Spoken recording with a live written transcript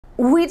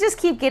We just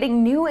keep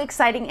getting new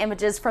exciting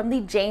images from the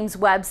James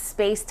Webb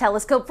Space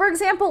Telescope. For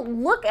example,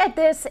 look at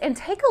this and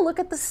take a look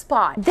at the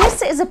spot.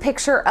 This is a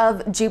picture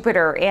of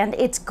Jupiter and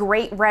its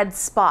great red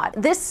spot.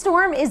 This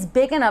storm is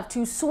big enough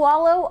to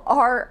swallow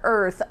our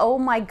Earth. Oh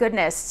my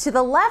goodness. To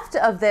the left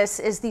of this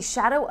is the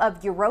shadow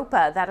of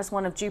Europa. That is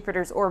one of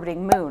Jupiter's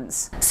orbiting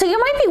moons. So you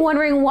might be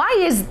wondering, why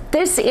is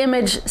this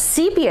image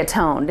sepia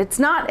toned? It's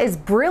not as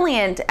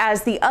brilliant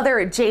as the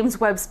other James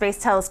Webb Space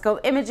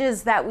Telescope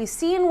images that we've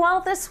seen. Well,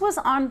 this was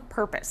on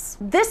purpose.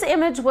 This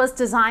image was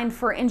designed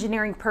for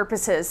engineering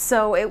purposes,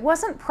 so it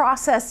wasn't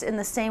processed in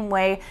the same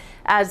way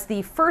as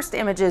the first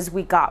images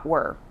we got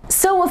were.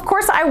 So of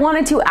course I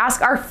wanted to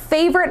ask our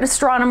favorite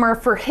astronomer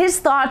for his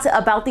thoughts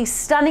about these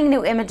stunning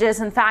new images.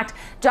 In fact,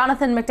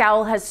 Jonathan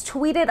McDowell has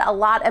tweeted a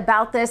lot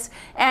about this,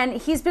 and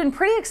he's been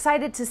pretty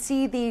excited to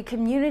see the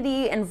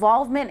community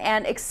involvement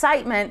and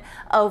excitement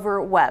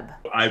over Webb.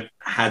 I've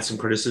had some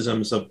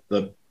criticisms of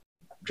the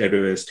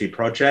JWST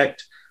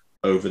project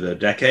over the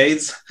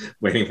decades,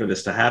 waiting for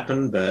this to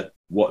happen, but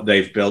what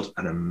they've built,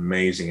 an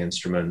amazing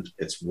instrument.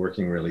 It's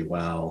working really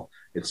well.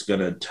 It's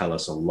going to tell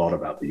us a lot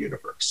about the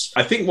universe.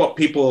 I think what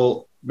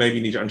people maybe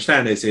need to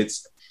understand is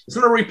it's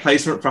not a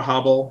replacement for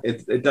Hubble.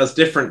 It does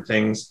different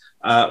things.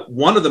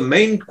 One of the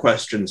main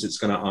questions it's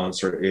going to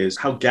answer is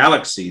how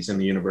galaxies in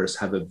the universe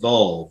have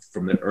evolved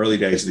from the early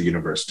days of the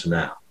universe to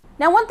now.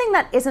 Now, one thing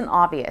that isn't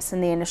obvious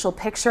in the initial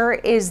picture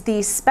is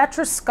the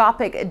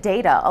spectroscopic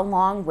data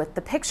along with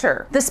the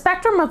picture. The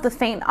spectrum of the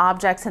faint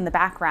objects in the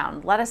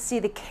background let us see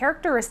the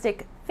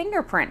characteristic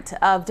fingerprint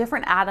of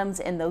different atoms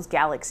in those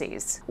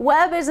galaxies.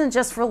 Webb isn't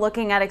just for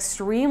looking at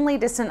extremely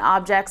distant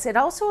objects, it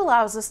also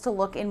allows us to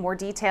look in more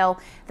detail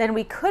than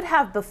we could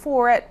have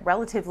before at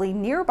relatively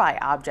nearby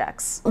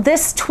objects.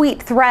 This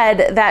tweet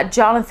thread that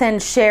Jonathan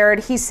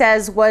shared, he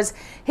says, was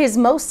his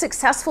most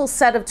successful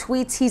set of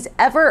tweets he's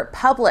ever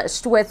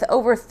published, with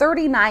over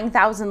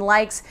 39,000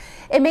 likes.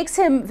 It makes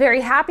him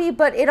very happy,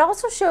 but it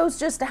also shows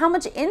just how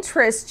much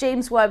interest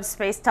James Webb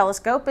Space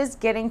Telescope is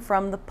getting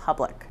from the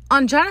public.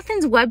 On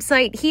Jonathan's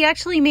website, he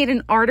actually made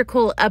an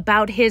article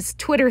about his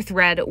Twitter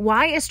thread,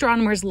 Why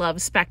Astronomers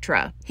Love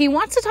Spectra. He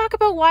wants to talk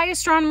about why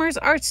astronomers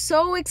are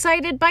so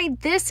excited by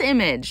this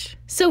image.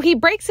 So he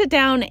breaks it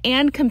down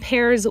and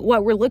compares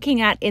what we're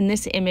looking at in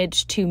this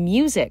image to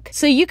music.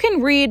 So you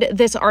can read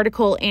this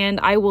article and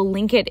I will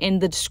link it in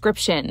the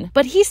description.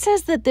 But he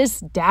says that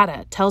this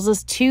data tells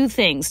us two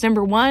things.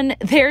 Number one,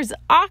 there's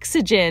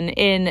oxygen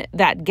in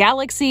that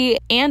galaxy,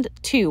 and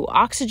two,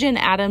 oxygen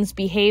atoms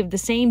behave the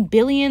same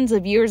billions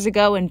of years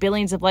ago and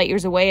billions of light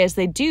years away as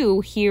they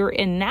do here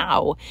and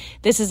now.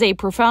 This is a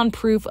profound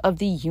proof of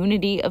the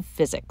unity of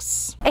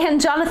physics.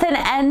 And Jonathan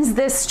ends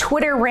this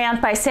Twitter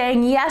rant by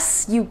saying,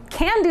 yes, you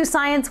can do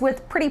science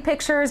with pretty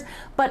pictures,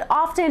 but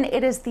often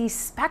it is the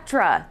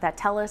spectra that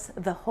tell us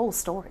the whole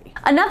story.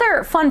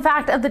 Another fun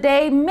fact of the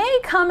day may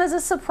come as a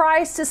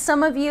surprise to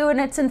some of you,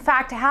 and it's in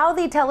fact how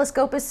the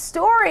telescope is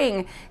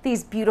storing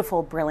these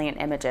beautiful,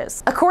 brilliant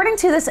images. According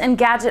to this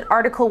Engadget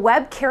article,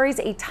 Webb carries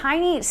a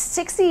tiny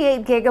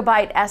 68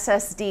 gigabyte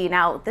SSD.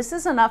 Now, this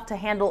is enough to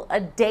handle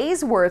a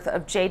day's worth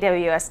of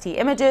JWST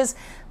images,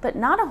 but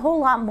not a whole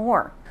lot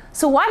more.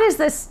 So why does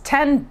this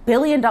 $10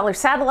 billion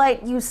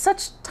satellite use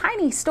such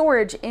tiny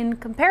storage in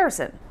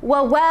comparison?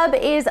 Well, Webb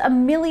is a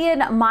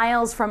million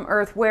miles from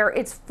Earth, where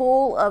it's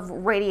full of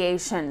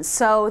radiation.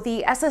 So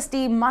the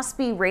SSD must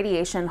be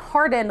radiation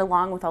hardened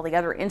along with all the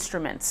other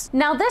instruments.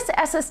 Now, this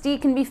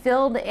SSD can be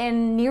filled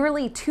in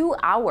nearly 2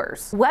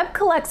 hours. Webb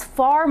collects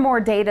far more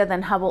data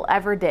than Hubble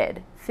ever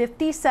did.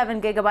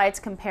 57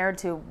 gigabytes compared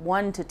to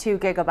 1 to 2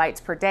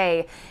 gigabytes per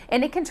day,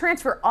 and it can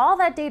transfer all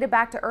that data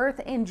back to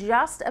Earth in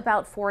just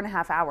about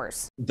 4.5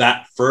 hours.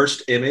 That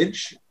first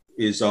image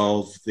is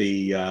of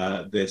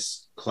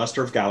this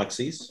cluster of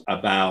galaxies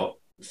about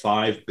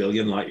 5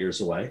 billion light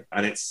years away,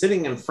 and it's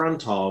sitting in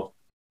front of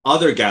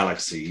other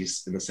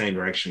galaxies in the same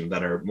direction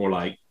that are more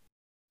like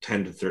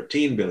 10 to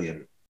 13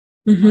 billion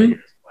light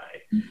years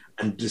away,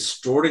 and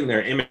distorting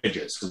their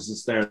images,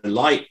 because their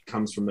light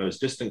comes from those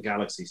distant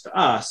galaxies to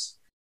us.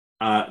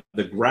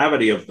 The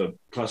gravity of the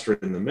cluster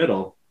in the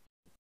middle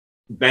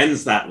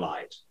bends that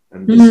light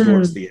and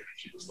distorts the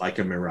images like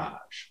a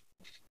mirage.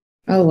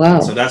 Oh, wow.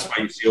 So that's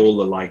why you see all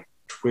the like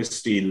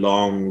twisty,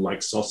 long, like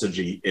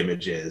sausagey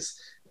images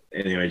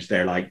in the image.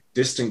 They're like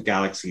distant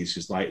galaxies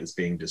whose light is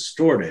being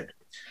distorted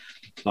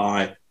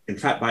by, in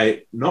fact,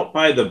 not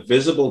by the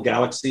visible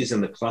galaxies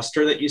in the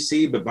cluster that you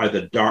see, but by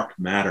the dark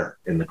matter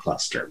in the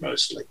cluster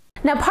mostly.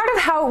 Now, part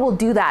of how it will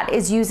do that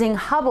is using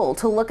Hubble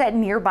to look at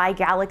nearby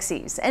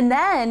galaxies, and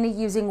then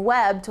using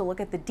Webb to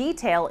look at the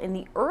detail in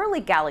the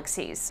early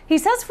galaxies. He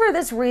says for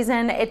this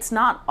reason, it's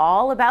not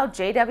all about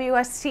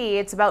JWST,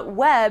 it's about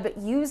Webb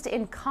used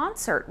in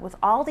concert with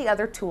all the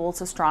other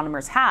tools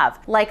astronomers have,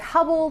 like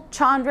Hubble,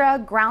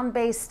 Chandra,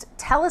 ground-based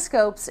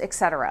telescopes,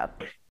 etc.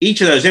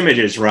 Each of those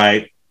images,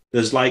 right,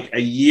 there's like a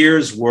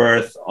year's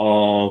worth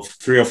of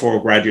 3 or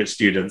 4 graduate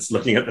students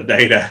looking at the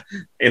data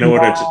in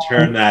order to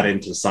turn that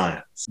into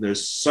science.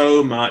 There's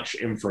so much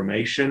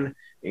information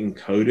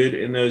encoded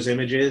in those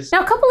images.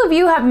 Now, a couple of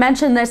you have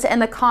mentioned this in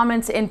the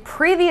comments in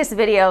previous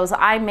videos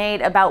I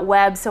made about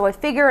Webb, so I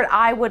figured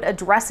I would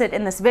address it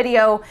in this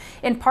video,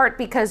 in part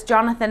because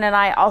Jonathan and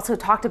I also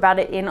talked about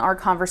it in our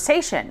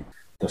conversation.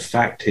 The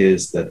fact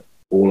is that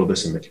all of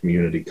us in the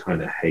community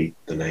kind of hate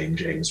the name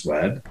James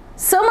Webb.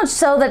 So much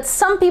so that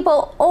some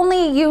people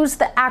only use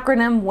the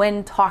acronym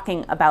when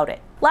talking about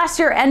it. Last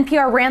year,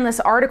 NPR ran this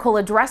article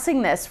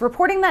addressing this,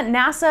 reporting that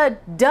NASA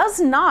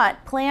does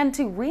not plan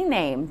to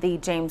rename the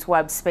James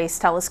Webb Space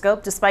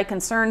Telescope, despite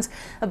concerns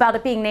about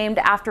it being named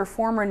after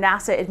former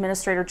NASA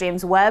Administrator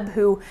James Webb,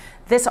 who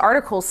this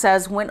article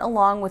says went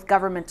along with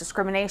government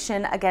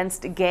discrimination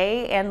against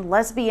gay and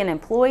lesbian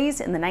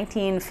employees in the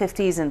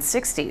 1950s and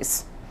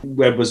 60s.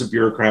 Webb was a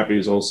bureaucrat, but he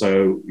was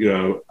also,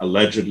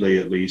 allegedly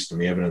at least,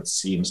 and the evidence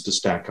seems to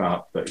stack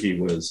up, that he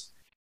was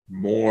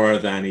more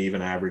than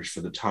even average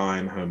for the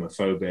time,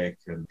 homophobic,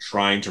 and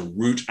trying to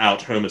root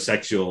out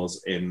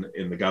homosexuals in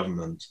the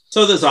government.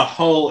 So there's a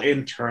whole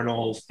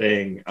internal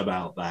thing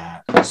about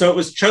that. So it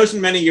was chosen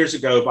many years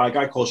ago by a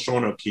guy called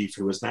Sean O'Keefe,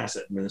 who was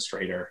NASA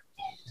administrator.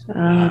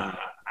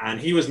 And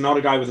he was not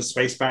a guy with a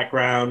space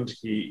background.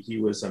 He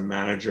was a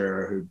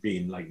manager who'd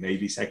been like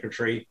Navy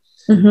secretary.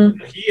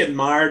 Mm-hmm. He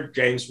admired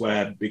James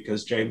Webb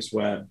because James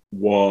Webb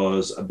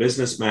was a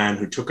businessman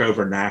who took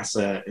over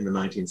NASA in the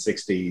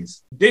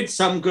 1960s, did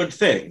some good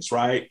things,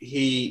 right?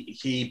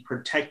 He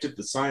protected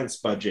the science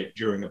budget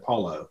during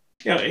Apollo.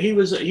 He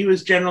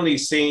was generally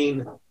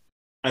seen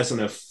as an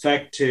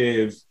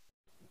effective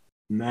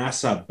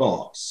NASA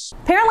boss.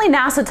 Apparently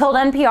NASA told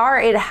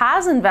NPR it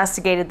has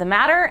investigated the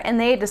matter and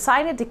they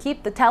decided to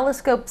keep the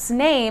telescope's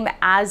name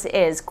as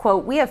is.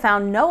 Quote, "We have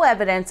found no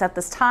evidence at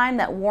this time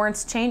that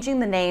warrants changing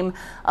the name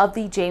of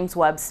the James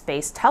Webb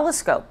Space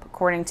Telescope,"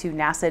 according to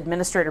NASA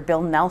Administrator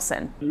Bill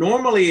Nelson.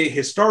 Normally,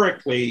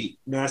 historically,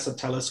 NASA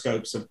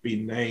telescopes have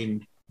been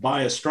named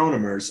by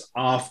astronomers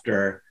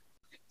after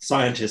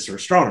scientists or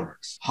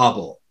astronomers.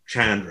 Hubble,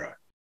 Chandra,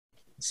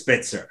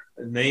 Spitzer.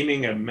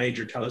 Naming a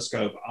major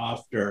telescope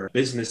after a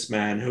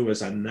businessman who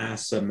was a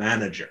NASA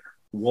manager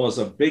was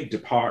a big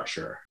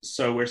departure.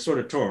 So we're sort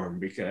of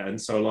torn, and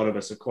so a lot of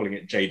us are calling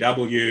it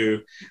JW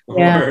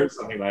or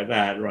something like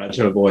that, right,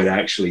 to avoid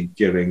actually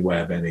giving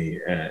Webb any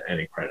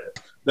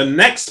credit. The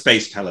next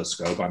space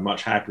telescope, I'm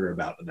much happier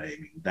about the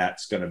naming.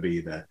 That's going to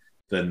be the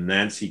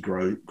Nancy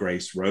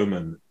Grace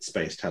Roman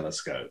Space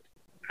Telescope.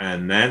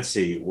 And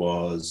Nancy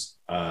was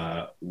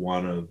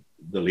one of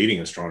the leading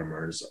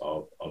astronomers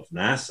of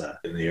NASA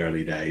in the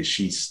early days.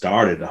 She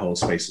started the whole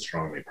space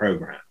astronomy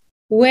program.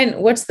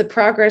 What's the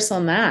progress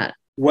on that?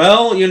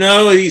 Well,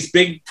 these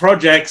big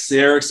projects,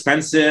 they're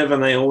expensive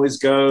and they always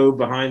go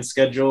behind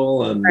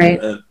schedule.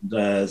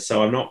 And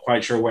so I'm not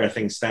quite sure where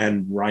things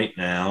stand right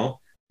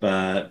now,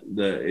 but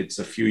it's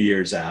a few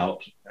years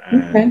out.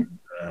 And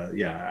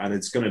and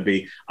it's going to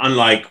be,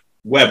 unlike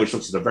Webb, which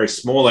looks at a very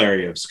small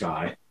area of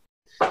sky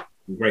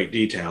in great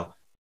detail,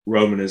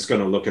 Roman is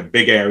going to look at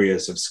big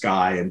areas of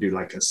sky and do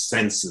like a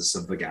census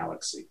of the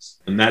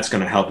galaxies. And that's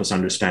going to help us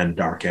understand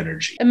dark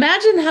energy.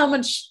 Imagine how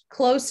much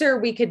closer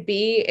we could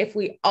be if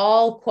we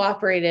all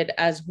cooperated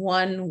as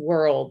one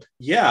world.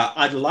 Yeah,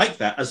 I'd like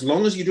that, as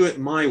long as you do it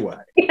my way.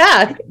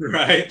 Yeah.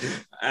 Right?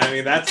 I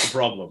mean, that's the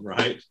problem,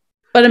 right?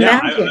 But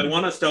imagine. I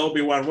want us to all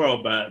be one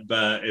world, but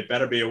it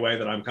better be a way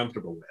that I'm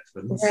comfortable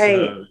with. And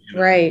right,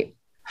 right.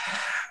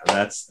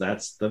 That's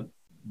the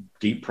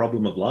deep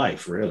problem of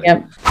life, really.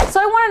 Yep.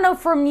 So I want to know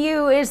from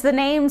you, is the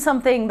name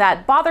something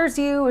that bothers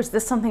you? Is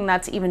this something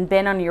that's even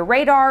been on your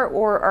radar,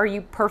 or are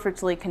you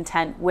perfectly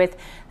content with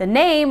the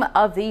name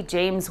of the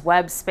James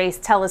Webb Space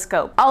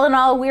Telescope? All in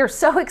all, we are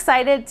so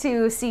excited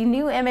to see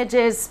new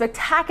images,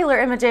 spectacular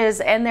images,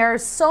 and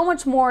there's so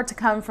much more to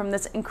come from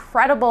this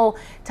incredible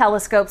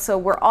telescope. So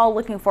we're all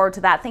looking forward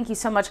to that. Thank you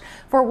so much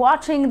for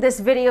watching this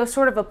video,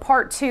 sort of a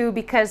part 2,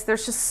 because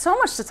there's just so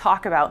much to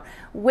talk about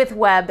with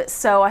Webb.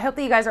 So I hope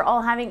that you guys are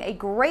all having a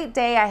great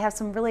day. I have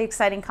some really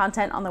exciting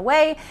content on the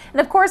way. And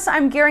of course,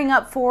 I'm gearing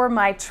up for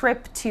my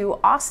trip to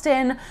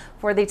Austin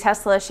for the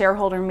Tesla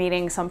shareholder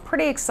meeting. So I'm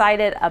pretty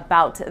excited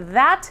about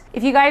that.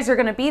 If you guys are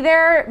going to be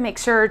there, make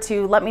sure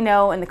to let me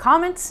know in the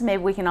comments.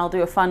 Maybe we can all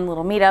do a fun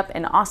little meetup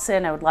in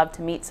Austin. I would love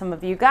to meet some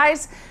of you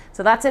guys.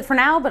 So that's it for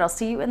now, but I'll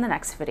see you in the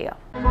next video.